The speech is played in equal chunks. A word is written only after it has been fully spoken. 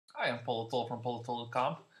Hi, I'm Politol from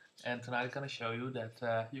politol.com, and tonight I'm going to show you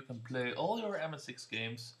that you can play all your MSX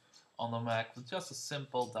games on the Mac with just a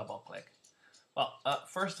simple double click. Well,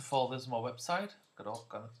 first of all, this is my website. Got all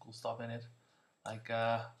kind of cool stuff in it. Like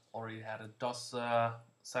already had a DOS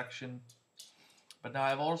section, but now I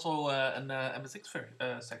have also an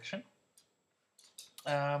MSX section.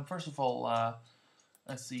 First of all,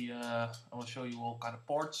 let's see. I will show you all kind of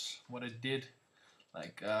ports. What I did,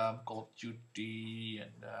 like Call of Duty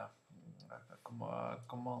and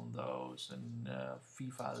Commandos and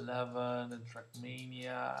FIFA 11 and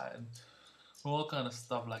Trackmania and all kind of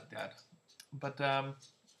stuff like that. But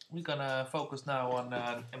we're gonna focus now on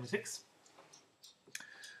MSX.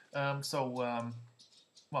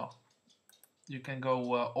 Well, you can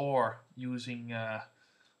go or using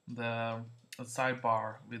the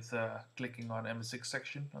sidebar with clicking on MSX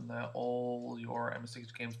section and all your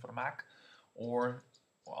MSX games for the Mac, or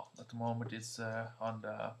well, at the moment it's on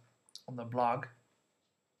the blog.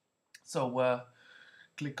 So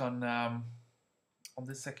click on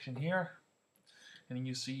this section here, and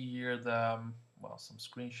you see here the well, some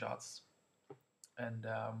screenshots, and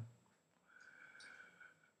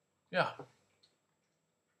yeah,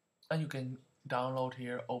 and you can download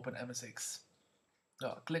here Open MSX.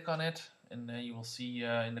 Click on it, and you will see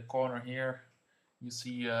in the corner here, you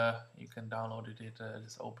see you can download it.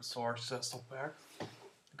 This open source software.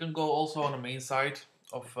 You can go also on the main site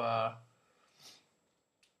of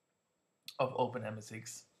Open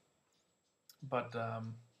MSX, but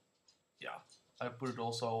yeah, I put it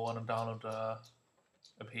also on a download up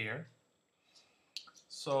here.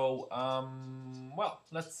 So well,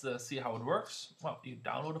 let's see how it works. Well, you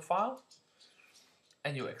download a file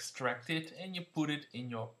and you extract it and you put it in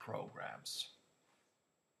your programs.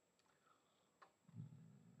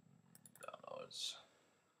 Downloads,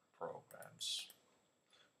 programs.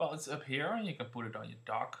 Well, it's up here, and you can put it on your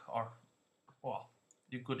dock, or well,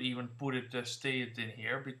 you could even put it, stay it in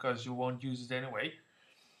here because you won't use it anyway.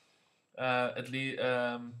 At least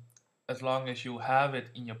as long as you have it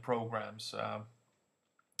in your programs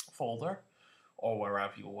folder, or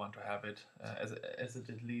wherever you want to have it, as it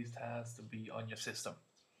at least has to be on your system.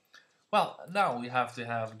 Well, now we have to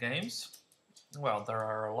have games. Well, there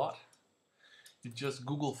are a lot. You just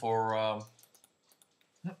Google for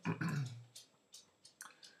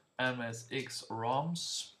MSX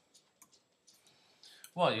ROMs.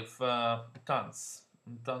 Well, you've tons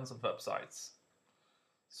of websites.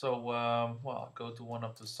 So well, go to one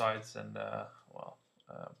of the sites, and well,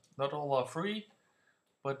 not all are free,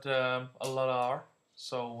 but a lot are.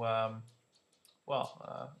 So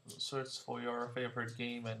well, search for your favorite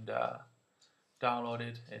game and download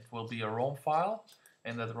it. It will be a ROM file,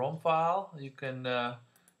 and that ROM file you can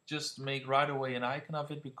just make right away an icon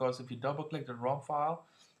of it, because if you double click the ROM file,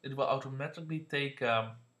 it will automatically take it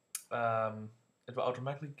will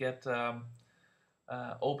automatically get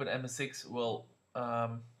Open MSX will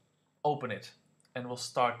open it and will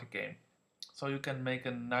start the game. So you can make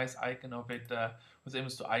a nice icon of it with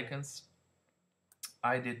image to icons.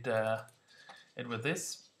 I did it with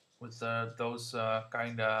this, with those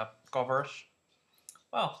kind of covers.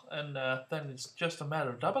 Well, and then it's just a matter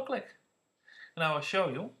of double click, and I will show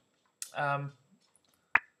you.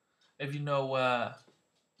 If you know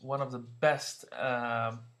one of the best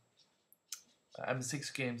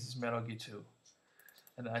MSX games is Metal Gear 2,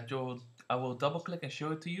 and I will double click and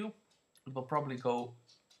show it to you. It will probably go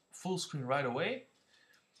full screen right away.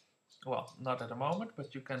 Well, not at the moment,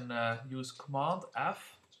 but you can use Command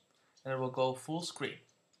F and it will go full screen.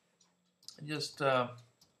 Just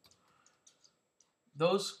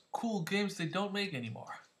those cool games they don't make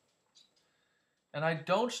anymore, and I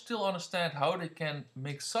don't still understand how they can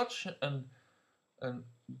make such a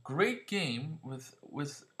great game with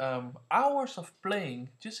hours of playing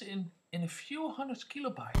just in a few hundred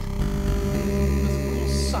kilobytes. With cool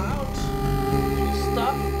sound, cool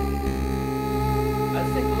stuff. I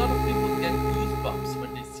think a lot of people get goosebumps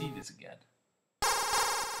when they see this again.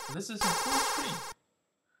 This is in full screen.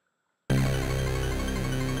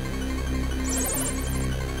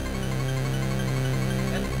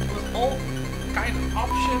 And with all kind of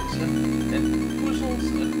options and puzzles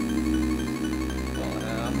and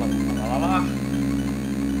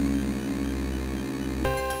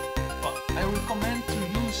well, I recommend to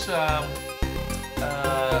use to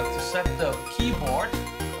set the keyboard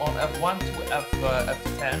on F1 to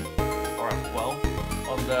F10 or F12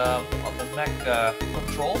 on the Mac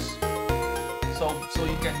controls. So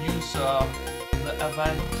you can use the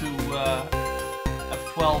F1 to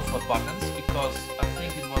F12 buttons, because I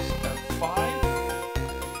think it was F5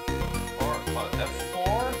 or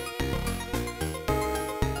F4.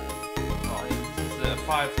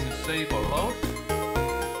 5 have to save or load.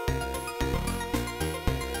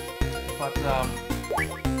 But I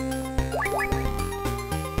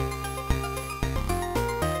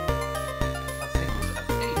think it was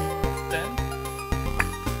F8 or 10.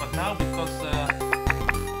 But now because you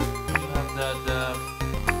have the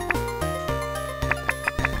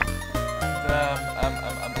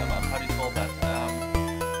how do you call that?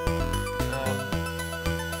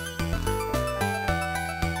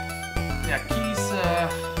 Yeah, keys.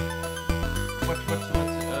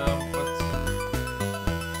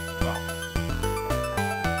 Well,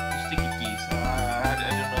 sticky keys. I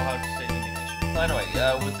don't know how to say it in English. Anyway,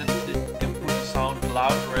 with the improve sound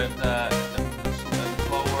louder and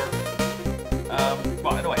slower.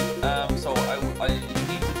 Well, anyway, so you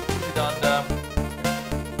need to put it on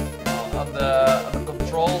the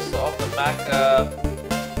controls of the Mac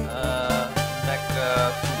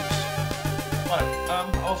tools. Alright,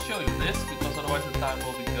 I'll show you this because otherwise the time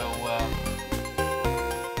will go.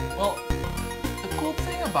 Well, the cool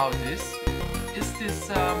thing about this is this.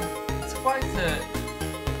 It's quite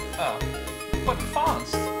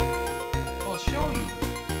advanced. I'll show you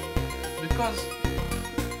because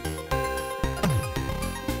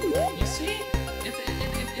you see,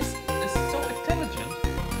 it's so intelligent.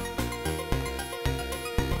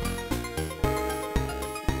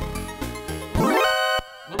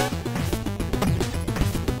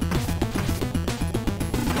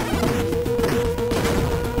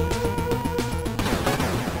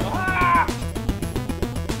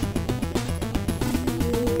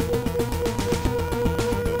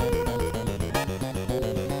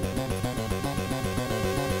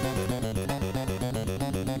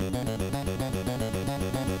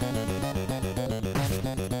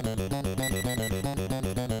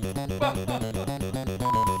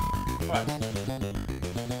 Right.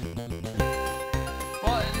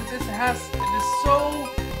 Well, it is so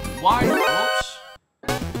wide. Oops.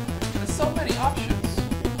 There's so many options.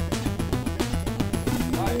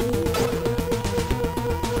 Right.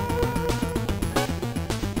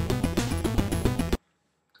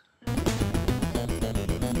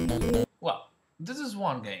 Well, this is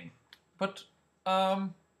one game, but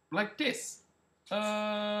like this.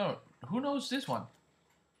 Who knows this one?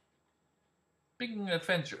 Picking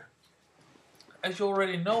Adventure. As you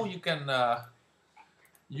already know, you can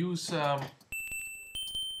use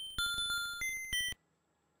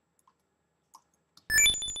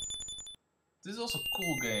this is also a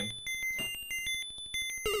cool game.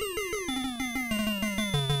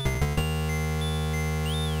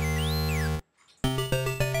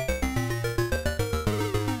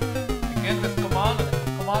 Again, with Command and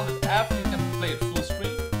F, you can play it full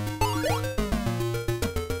screen.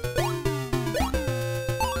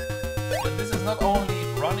 And this is not only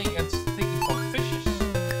running and sticking some fishes.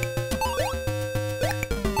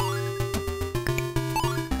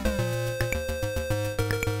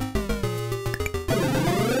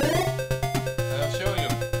 I'll show you.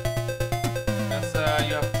 As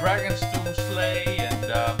you have dragons to slay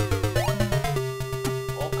and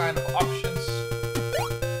all kind of options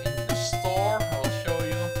in the store. I will show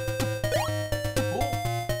you. Cool.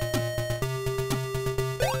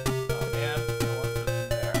 Oh man, I want to put it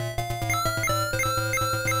there.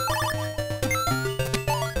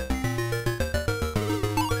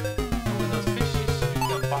 And with those fishes, you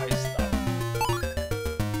can buy stuff.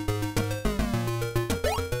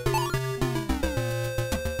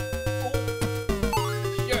 Cool.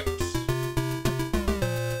 Shirts.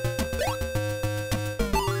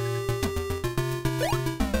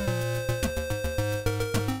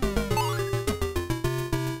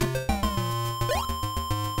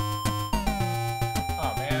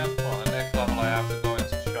 Oh man, well the next level I have to go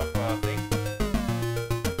into shop thing.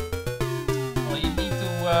 Well, you need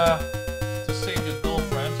to save your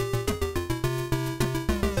girlfriend.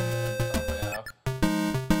 Let's see what else we have.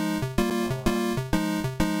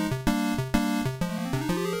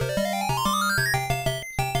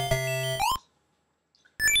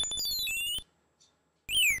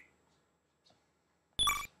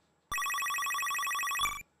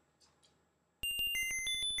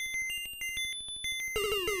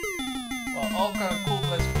 Well, all kind of cool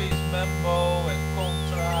like Space Mambo and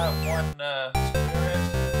Contra and one Spirit.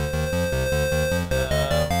 A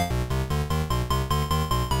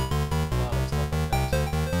lot of stuff like that.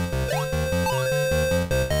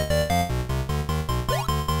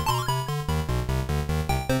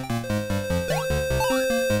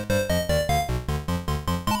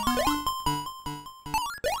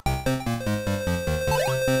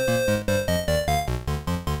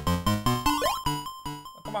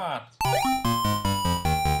 Come on.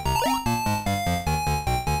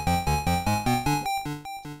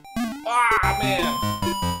 man!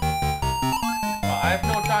 I have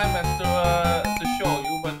no time as to show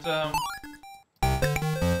you, but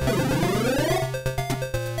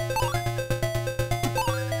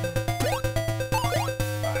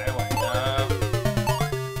anyway,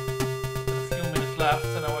 a few minutes left,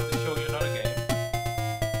 and I want to show you another game.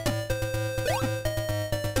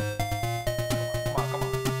 Come on, come on, come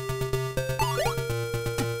on.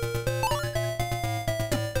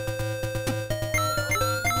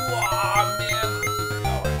 Wow, man!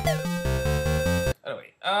 Anyway,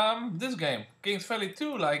 this game, Kings Valley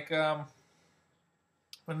 2, like,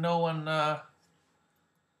 when no one,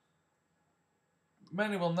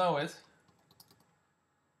 many will know it.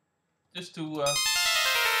 Just to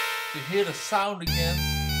hear the sound again.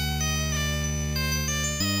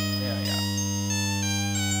 Yeah,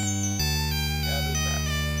 do that.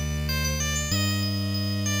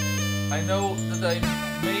 I know that I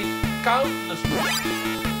made countless levels.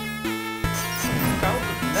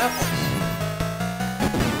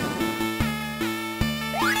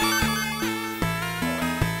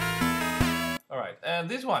 Alright, and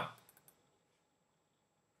this one.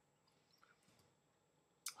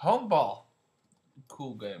 Homeball.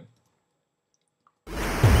 Cool game.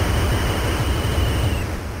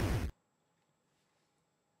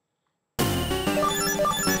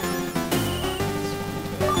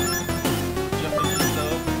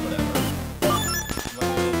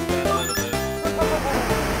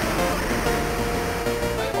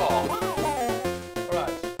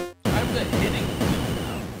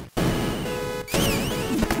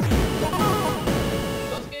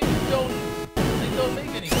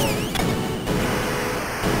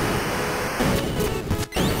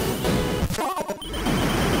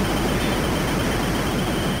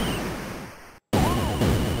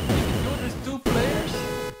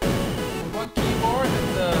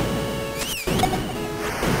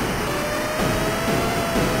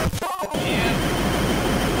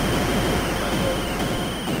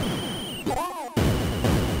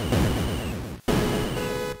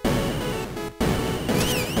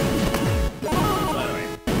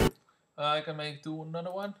 I can do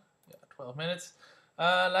another one. Yeah, 12 minutes.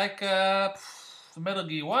 Like Metal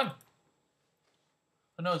Gear 1.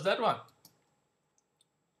 Who knows that one?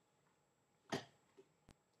 It's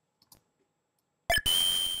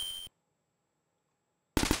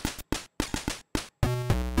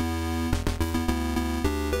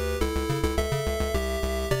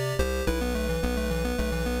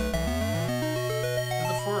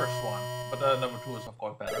the first one, but number 2 is of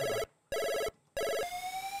course better.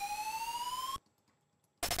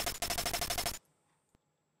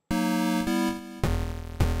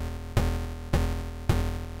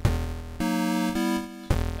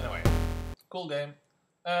 Cool game.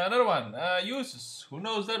 Another one, Uses. Who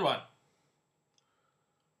knows that one?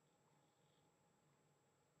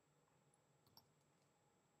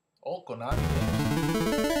 All Konami games.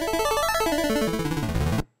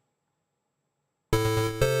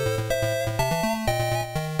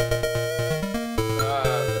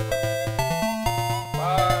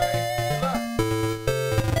 Bye. Good luck.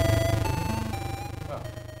 Well,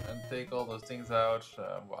 and take all those things out.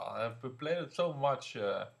 Well, I've played it so much.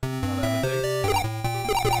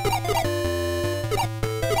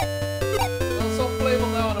 Also playable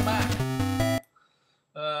now on a Mac.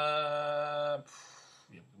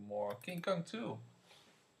 More King Kong 2.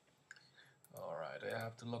 Alright, I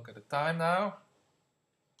have to look at the time now.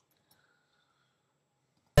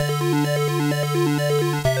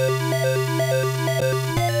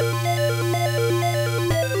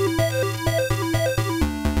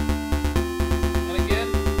 And again,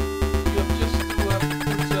 you have just to put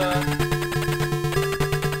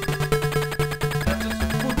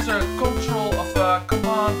control of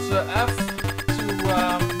command F to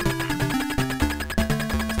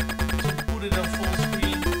put it on full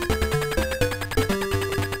screen.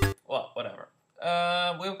 Well, whatever.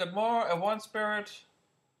 We'll get more at one spirit.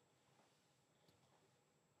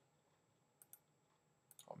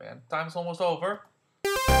 Oh man, time's almost over.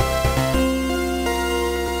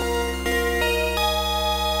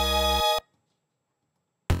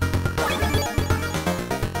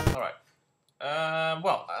 Alright.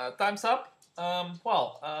 Time's up.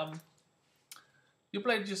 You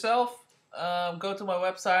played it yourself. Go to my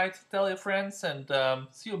website, tell your friends, and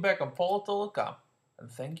see you back on politol.com.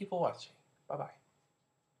 And thank you for watching. Bye bye.